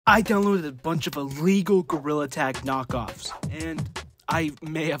I downloaded a bunch of illegal Gorilla Tag knockoffs, and I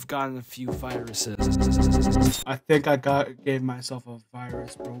may have gotten a few viruses. I think I gave myself a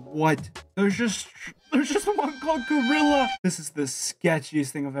virus, bro. What? There's just one called Gorilla. This is the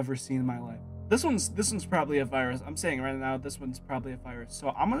sketchiest thing I've ever seen in my life. This one's probably a virus. I'm saying right now, this one's probably a virus. So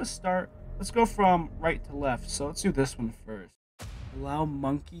I'm gonna start. Let's go from right to left. So let's do this one first. Allow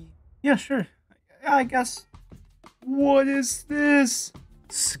monkey. Yeah, sure. Yeah, I guess. What is this?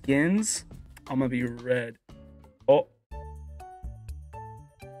 Skins? I'm gonna be red. Oh.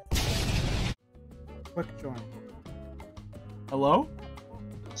 Quick join. Hello?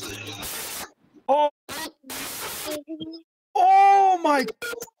 Oh. Oh my.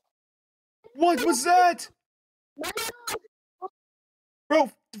 What was that?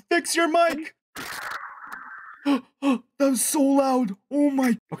 Bro, fix your mic. That was so loud. Oh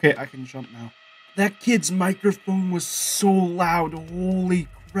my. Okay, I can jump now. That kid's microphone was so loud. Holy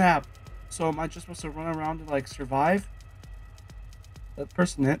crap. So am I just supposed to run around and like survive? That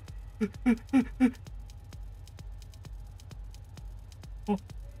person hit.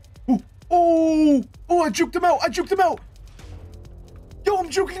 Oh, I juked him out. Yo, I'm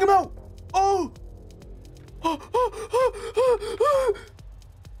juking him out. Oh. What?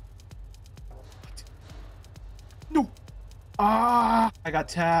 No. I got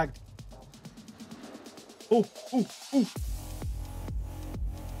tagged. Oh.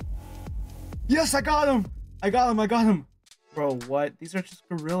 Yes, I got him. Bro, what? These are just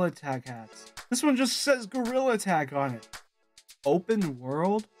Gorilla Tag hats. This one just says Gorilla Tag on it. Open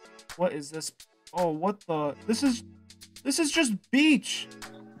world? What is this? Oh, what the? This is just beach.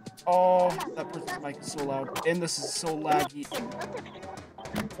 Oh, that person's mic is so loud. And this is so laggy.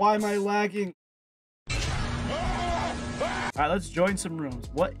 Why am I lagging? Alright, let's join some rooms.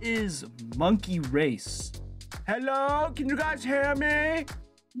 What is monkey race? Hello? Can you guys hear me?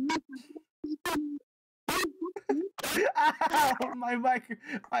 Ow, my mic.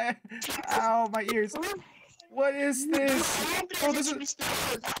 Ow, my ears. What is this? Oh, this is...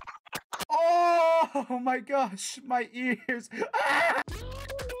 Oh my gosh, my ears. Ah!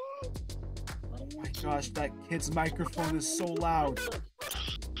 Oh my gosh, that kid's microphone is so loud.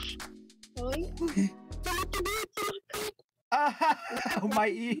 Ow, my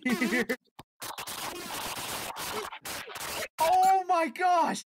ears. Oh my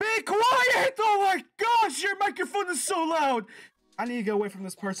gosh. Be quiet. Oh my gosh, your microphone is so loud. I need to get away from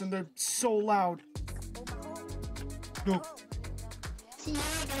this person. They're so loud. No.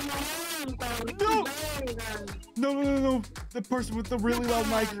 No. The person with the really loud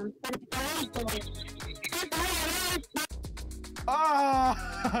mic.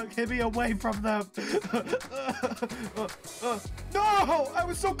 Get me away from them. No, I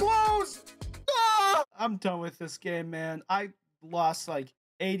was so close. I'm done with this game, man. I lost like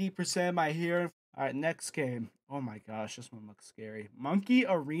 80% of my hearing. All right, next game. Oh my gosh, this one looks scary. Monkey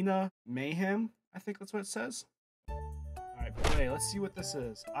Arena Mayhem. I think that's what it says. Alright, play. Let's see what this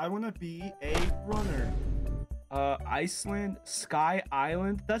is. I want to be a runner. Iceland, Sky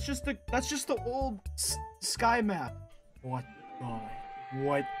Island. That's just the old sky map. What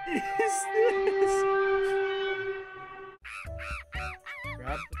is this?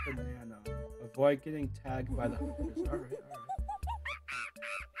 Grab the banana. Avoid getting tagged by the hunters.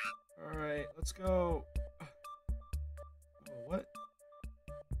 Alright, let's go. Oh, what?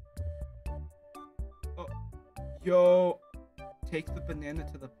 Oh, yo. Take the banana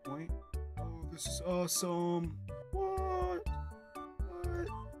to the point. Oh, this is awesome. What?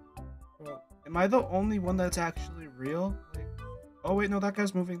 Bro, am I the only one that's actually real? Like, oh wait, no, that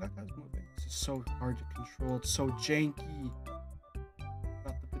guy's moving. This is so hard to control. It's so janky.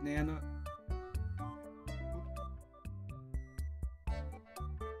 Got the banana.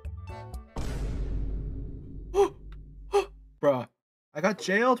 Bruh, I got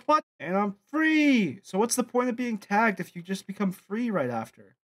jailed? What? And I'm free! So what's the point of being tagged if you just become free right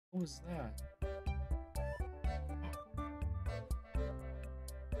after? What was that?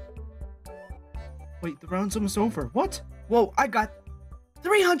 Wait, the round's almost over. What? Whoa, I got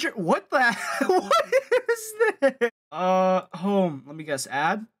 300. What the hell? What is this? Home. Let me guess.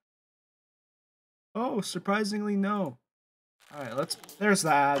 Ad? Oh, surprisingly no. Alright, there's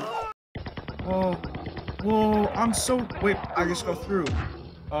the ad. Whoa, I'm so... Wait, I just go through.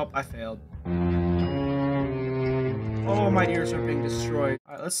 Oh, I failed. Oh, my ears are being destroyed.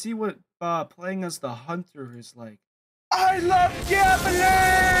 Alright, let's see what playing as the hunter is like. I love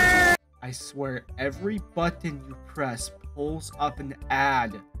gambling! I swear, every button you press pulls up an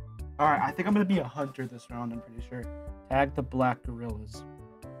ad. Alright, I think I'm gonna be a hunter this round, I'm pretty sure. Tag the black gorillas.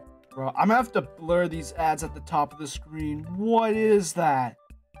 Bro, I'm gonna have to blur these ads at the top of the screen. What is that?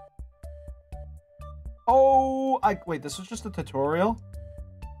 Oh, wait, this was just a tutorial?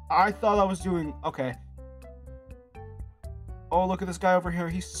 I thought I was doing... Okay. Oh, look at this guy over here.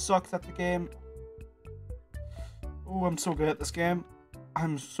 He sucks at the game. Oh, I'm so good at this game.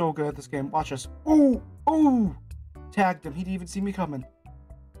 I'm so good at this game. Watch this. Ooh, ooh. Tagged him. He didn't even see me coming.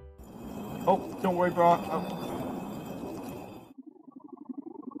 Oh, don't worry, bro.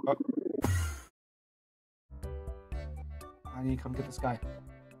 I need to come get this guy.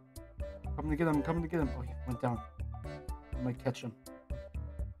 Coming to get him. Coming to get him. Oh, he went down. I might catch him.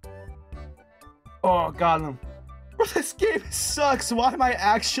 Oh, got him. Bro, this game sucks. Why am I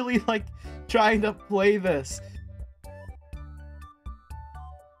actually, like, trying to play this?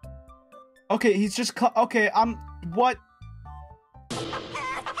 Okay, he's just... Okay, what?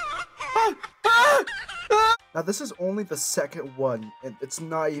 Now, this is only the second one, and it's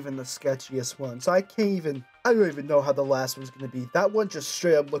not even the sketchiest one, so I don't even know how the last one's gonna be. That one just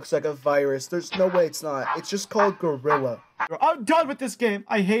straight up looks like a virus. There's no way it's not. It's just called Gorilla. I'm done with this game.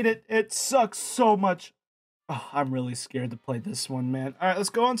 I hate it. It sucks so much. Oh, I'm really scared to play this one, man. All right, let's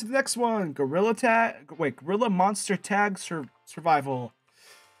go on to the next one. Gorilla Monster Tag Survival.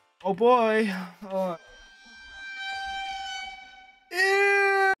 Oh boy.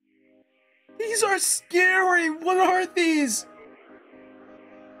 Ew. These are scary. What are these?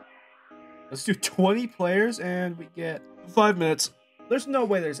 Let's do 20 players and we get 5 minutes. There's no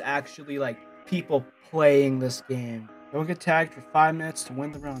way there's actually like people playing this game. Don't get tagged for 5 minutes to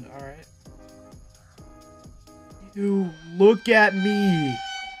win the round. All right. Ew, look at me.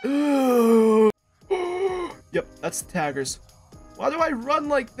 Yep, that's the taggers. Why do I run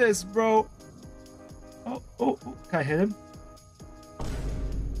like this, bro? Oh, can I hit him?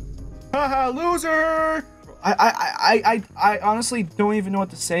 Haha, loser! I honestly don't even know what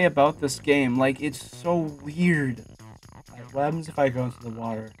to say about this game. Like, it's so weird. Like, what happens if I go into the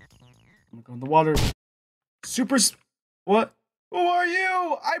water? I'm gonna go in the water. What? Who are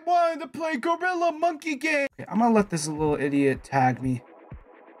you? I wanted to play Gorilla Monkey game. Okay, I'm gonna let this little idiot tag me.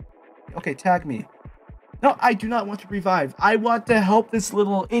 Okay, tag me. No, I do not want to revive. I want to help this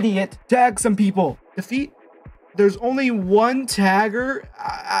little idiot tag some people. Defeat? There's only one tagger,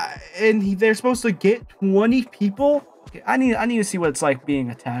 and they're supposed to get 20 people? Okay, I need to see what it's like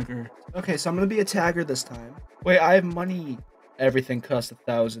being a tagger. Okay, so I'm gonna be a tagger this time. Wait, I have money. Everything costs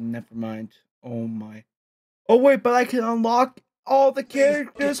 1,000. Never mind. Oh my. Oh wait, but I can unlock all the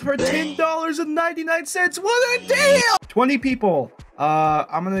characters for $10.99. What a deal! 20 people.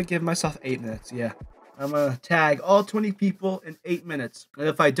 I'm gonna give myself 8 minutes. Yeah. I'm gonna tag all 20 people in 8 minutes. And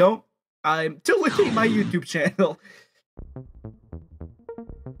if I don't, I'm deleting my YouTube channel.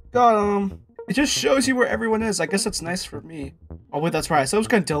 Got him. It just shows you where everyone is. I guess that's nice for me. Oh wait, that's right. So I was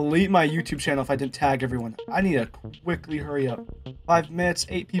gonna delete my YouTube channel if I didn't tag everyone. I need to quickly hurry up. 5 minutes,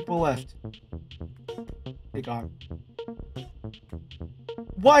 8 people left. They gone.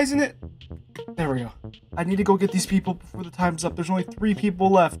 Why isn't it? There we go. I need to go get these people before the time's up. There's only 3 people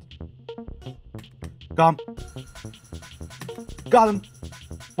left. Got him. Got him.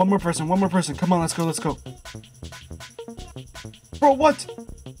 One more person. Come on, let's go. Bro, what?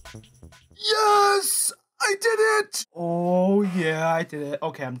 Yes! I did it! Oh, yeah, I did it.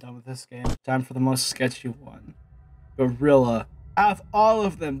 Okay, I'm done with this game. Time for the most sketchy one. Gorilla. Out of all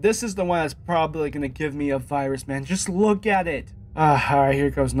of them, this is the one that's probably gonna give me a virus, man. Just look at it. Alright, here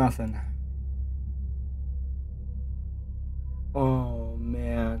goes nothing. Oh,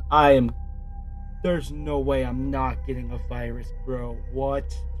 man. There's no way I'm not getting a virus, bro.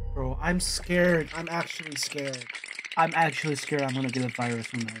 What? Bro, I'm scared. I'm actually scared. I'm gonna get a virus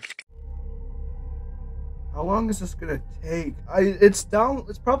from this. How long is this gonna take? It's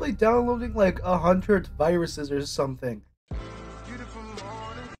probably downloading like 100 viruses or something.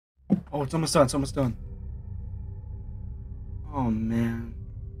 Oh, it's almost done. Oh, man.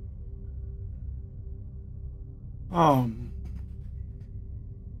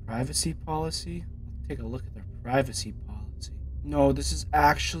 Privacy policy? Let's take a look at their privacy policy. No, this is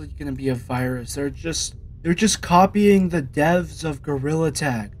actually gonna be a virus. They're just copying the devs of Gorilla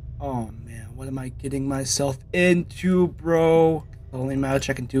Tag. Oh man, what am I getting myself into, bro? The only map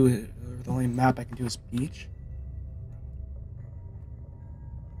I can do is beach.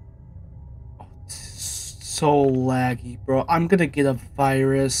 Oh, this is so laggy, bro. I'm gonna get a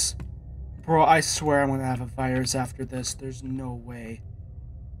virus. Bro, I swear I'm gonna have a virus after this. There's no way.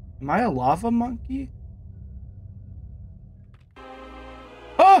 Am I a lava monkey?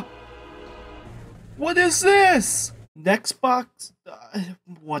 Oh! What is this? Next box?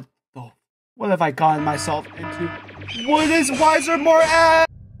 What have I gotten myself into? Why is there more ads?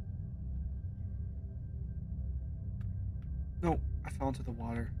 No, I fell into the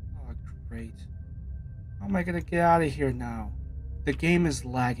water. Oh, great. How am I gonna get out of here now? The game is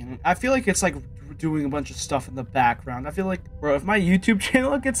lagging. I feel like it's like doing a bunch of stuff in the background. I feel like, bro, if my YouTube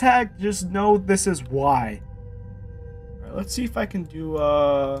channel gets hacked, just know this is why. Alright, let's see if I can do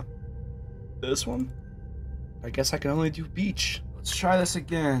this one. I guess I can only do beach. Let's try this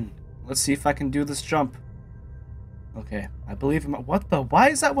again. Let's see if I can do this jump. Okay, I believe him. What the? Why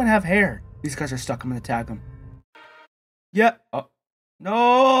does that one have hair? These guys are stuck. I'm gonna tag them. Yeah. Oh.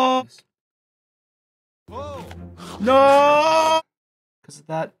 No. Whoa. No. Because of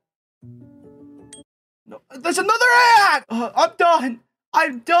that. No. There's another ad. I'm done.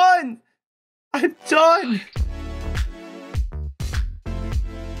 I'm done. I'm done.